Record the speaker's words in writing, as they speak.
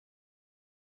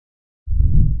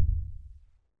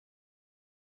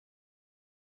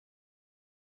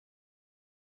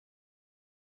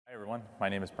Hi everyone, my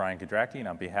name is Brian Kondracki, and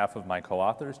on behalf of my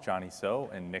co-authors, Johnny So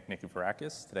and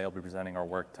Nikiforakis, today I'll be presenting our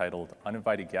work titled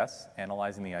Uninvited Guests,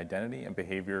 Analyzing the Identity and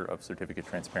Behavior of Certificate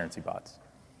Transparency Bots.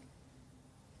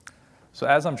 So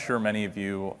as I'm sure many of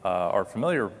you are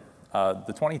familiar,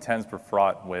 the 2010s were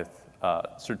fraught with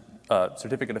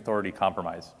certificate authority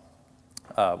compromise,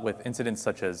 with incidents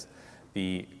such as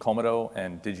the Komodo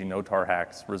and DigiNotar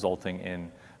hacks resulting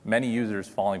in many users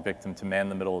falling victim to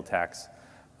man-in-the-middle attacks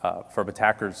from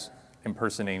attackers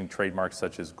impersonating trademarks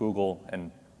such as Google and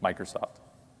Microsoft.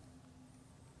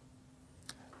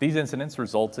 These incidents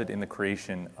resulted in the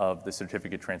creation of the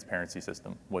certificate transparency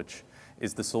system, which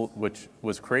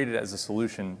was created as a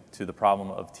solution to the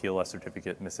problem of TLS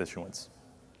certificate misissuance.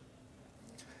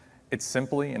 It's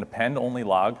simply an append-only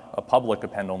log, a public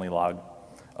append-only log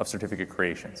of certificate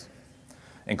creations,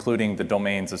 including the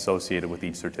domains associated with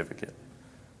each certificate.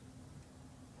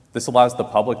 This allows the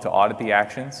public to audit the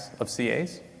actions of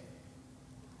CAs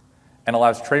and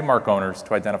allows trademark owners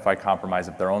to identify compromise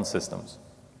of their own systems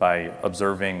by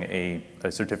observing a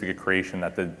certificate creation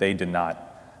that they did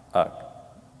not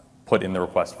put in the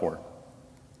request for.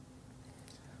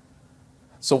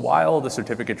 So while the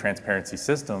certificate transparency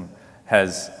system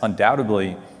has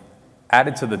undoubtedly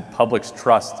added to the public's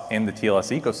trust in the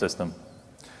TLS ecosystem,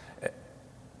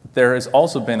 there has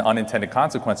also been unintended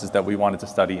consequences that we wanted to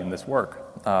study in this work.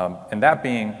 And that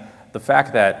being the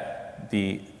fact that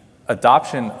the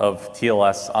adoption of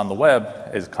TLS on the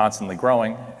web is constantly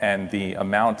growing, and the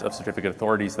amount of certificate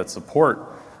authorities that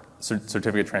support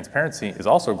certificate transparency is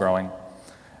also growing.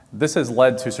 This has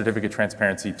led to certificate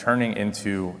transparency turning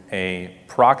into a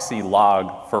proxy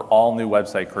log for all new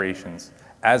website creations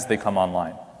as they come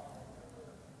online.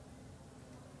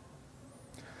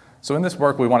 So in this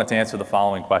work, we wanted to answer the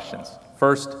following questions.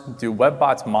 First, do web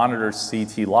bots monitor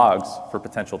CT logs for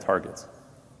potential targets?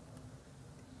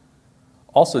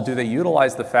 Also, do they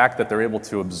utilize the fact that they're able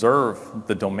to observe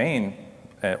the domain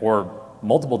or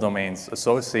multiple domains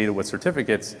associated with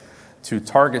certificates to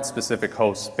target specific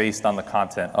hosts based on the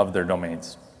content of their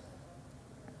domains?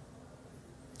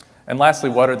 And lastly,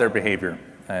 what are their behavior,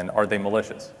 and are they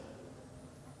malicious?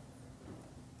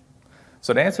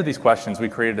 So to answer these questions, we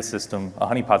created a system, a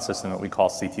honeypot system that we call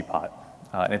CTPOT.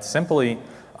 And it's simply,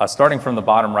 starting from the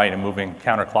bottom right and moving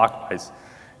counterclockwise,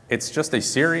 it's just a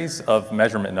series of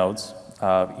measurement nodes,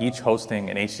 each hosting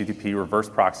an HTTP reverse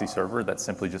proxy server that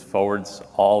simply just forwards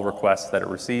all requests that it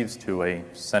receives to a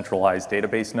centralized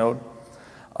database node,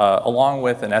 along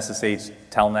with an SSH,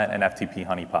 Telnet, and FTP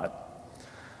honeypot.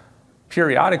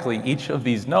 Periodically, each of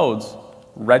these nodes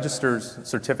registers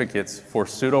certificates for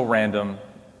pseudo-random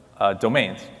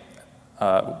domains,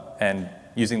 and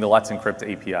using the Let's Encrypt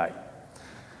API.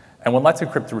 And when Let's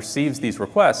Encrypt receives these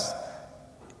requests,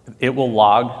 it will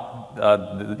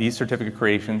log these certificate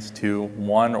creations to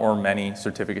one or many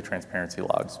certificate transparency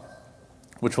logs,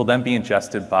 which will then be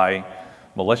ingested by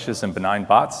malicious and benign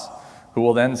bots, who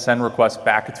will then send requests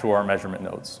back to our measurement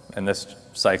nodes. And this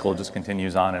cycle just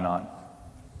continues on and on.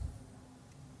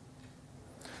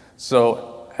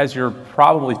 So as you're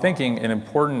probably thinking, an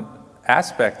important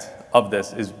aspect of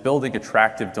this is building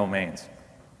attractive domains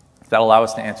that allow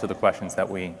us to answer the questions that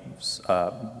we're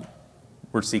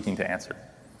seeking to answer.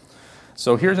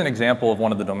 So here's an example of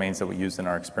one of the domains that we used in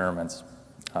our experiments.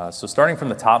 So starting from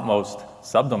the topmost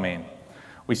subdomain,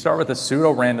 we start with a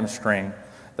pseudo-random string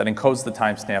that encodes the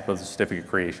timestamp of the certificate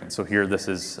creation. So here, this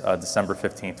is December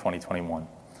 15th, 2021.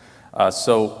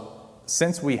 So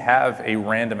since we have a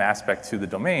random aspect to the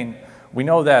domain, we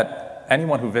know that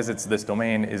anyone who visits this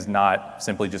domain is not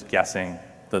simply just guessing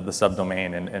the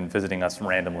subdomain and visiting us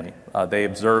randomly. They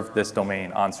observe this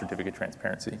domain on certificate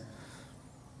transparency.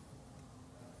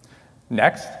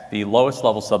 Next, the lowest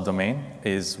level subdomain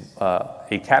is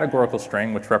a categorical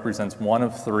string which represents one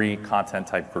of three content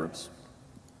type groups.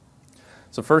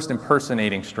 So first,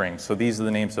 impersonating strings. So these are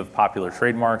the names of popular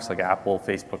trademarks like Apple,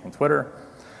 Facebook, and Twitter,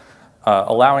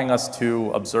 allowing us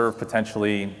to observe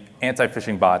potentially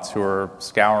anti-phishing bots who are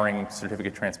scouring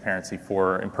certificate transparency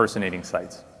for impersonating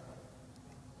sites.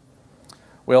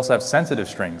 We also have sensitive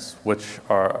strings, which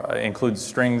include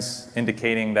strings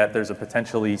indicating that there's a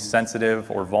potentially sensitive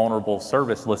or vulnerable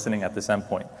service listening at this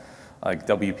endpoint, like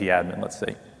WP admin, let's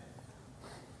say.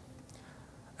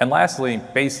 And lastly,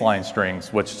 baseline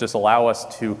strings, which just allow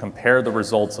us to compare the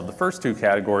results of the first two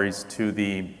categories to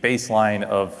the baseline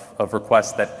of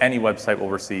requests that any website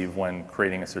will receive when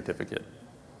creating a certificate.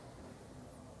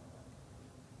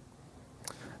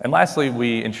 And lastly,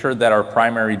 we ensured that our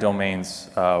primary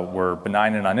domains were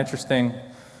benign and uninteresting,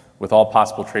 with all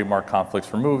possible trademark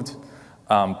conflicts removed,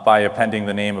 by appending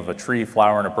the name of a tree,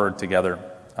 flower, and a bird together,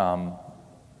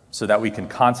 so that we can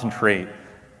concentrate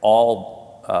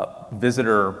all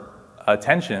visitor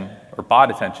attention or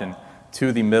bot attention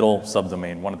to the middle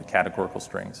subdomain, one of the categorical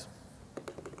strings.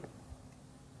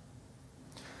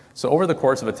 So over the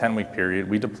course of a 10-week period,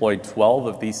 we deployed 12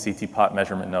 of these CTPOT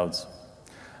measurement nodes.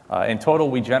 In total,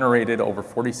 we generated over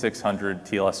 4,600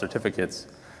 TLS certificates,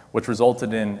 which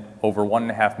resulted in over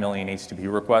 1.5 million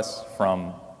HTTP requests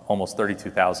from almost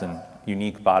 32,000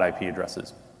 unique bot IP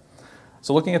addresses.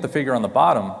 So looking at the figure on the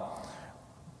bottom,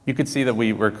 you could see that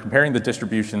we were comparing the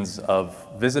distributions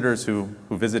of visitors who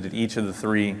visited each of the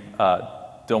 3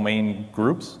 domain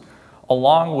groups,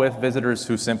 along with visitors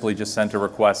who simply just sent a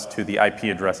request to the IP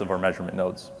address of our measurement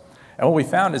nodes. And what we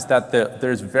found is that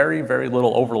there's very, very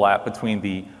little overlap between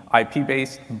the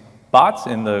IP-based bots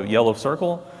in the yellow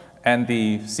circle and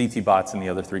the CT bots in the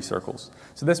other 3 circles.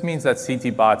 So this means that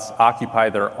CT bots occupy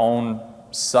their own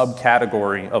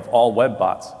subcategory of all web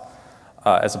bots,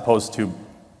 as opposed to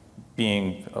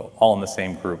being all in the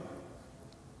same group.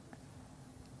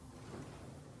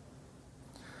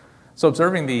 So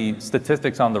observing the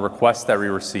statistics on the requests that we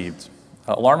received,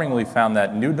 alarmingly found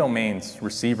that new domains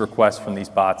receive requests from these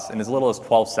bots in as little as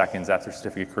 12 seconds after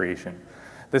certificate creation.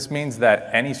 This means that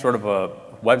any sort of a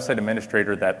website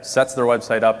administrator that sets their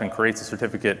website up and creates a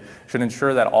certificate should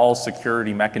ensure that all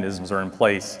security mechanisms are in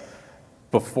place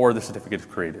before the certificate is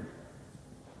created.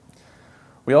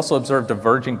 We also observed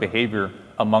diverging behavior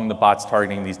among the bots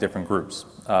targeting these different groups.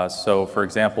 So for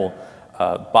example,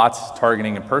 bots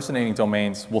targeting impersonating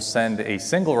domains will send a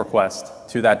single request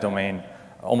to that domain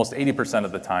almost 80%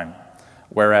 of the time,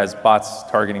 whereas bots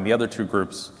targeting the other 2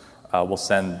 groups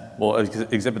will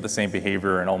exhibit the same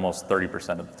behavior in almost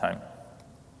 30% of the time.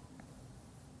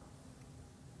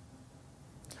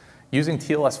 Using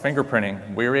TLS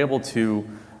fingerprinting, we were able to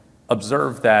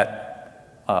observe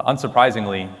that,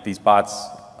 unsurprisingly, these bots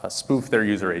spoof their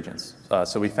user agents.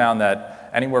 So we found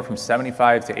that anywhere from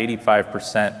 75 to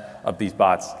 85% of these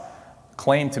bots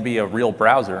claim to be a real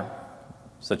browser,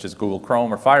 such as Google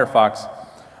Chrome or Firefox,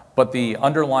 but the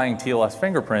underlying TLS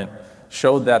fingerprint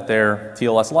showed that their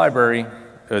TLS library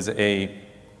is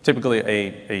typically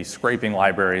a scraping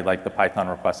library like the Python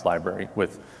request library,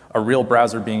 with a real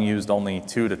browser being used only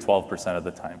 2 to 12% of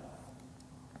the time.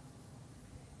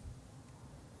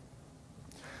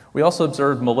 We also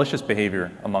observed malicious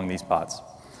behavior among these bots.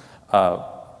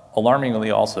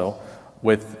 Alarmingly also,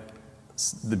 with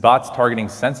the bots targeting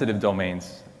sensitive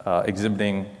domains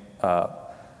exhibiting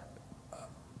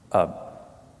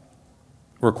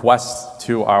requests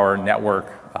to our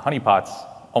network honeypots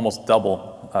almost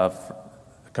double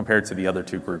compared to the other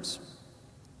 2 groups.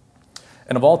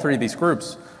 And of all 3 of these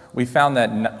groups, we found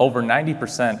that over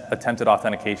 90% attempted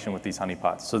authentication with these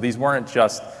honeypots. So these weren't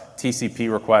just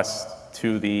TCP requests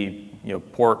to the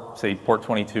port, say port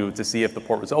 22, to see if the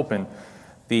port was open.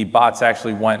 The bots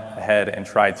actually went ahead and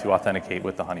tried to authenticate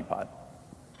with the honeypot.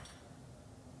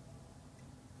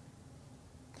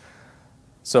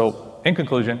 So in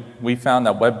conclusion, we found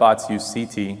that web bots use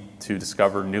CT to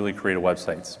discover newly created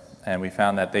websites. And we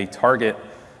found that they target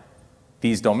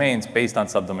these domains based on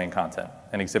subdomain content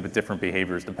and exhibit different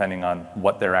behaviors depending on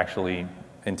what they're actually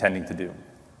intending to do.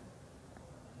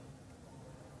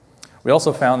 We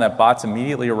also found that bots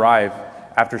immediately arrive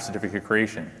after certificate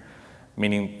creation,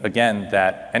 meaning, again,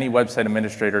 that any website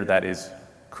administrator that is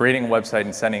creating a website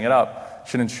and setting it up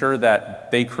should ensure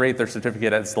that they create their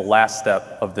certificate as the last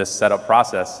step of this setup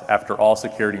process after all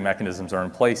security mechanisms are in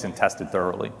place and tested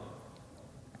thoroughly.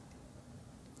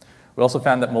 We also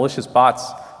found that malicious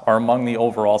bots are among the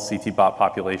overall CT bot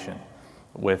population,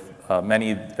 with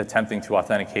many attempting to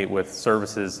authenticate with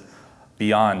services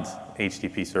beyond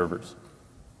HTTP servers.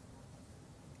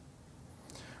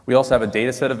 We also have a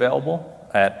data set available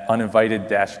at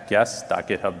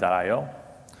uninvited-guests.github.io.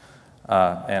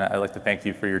 And I'd like to thank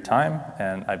you for your time,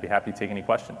 and I'd be happy to take any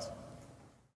questions.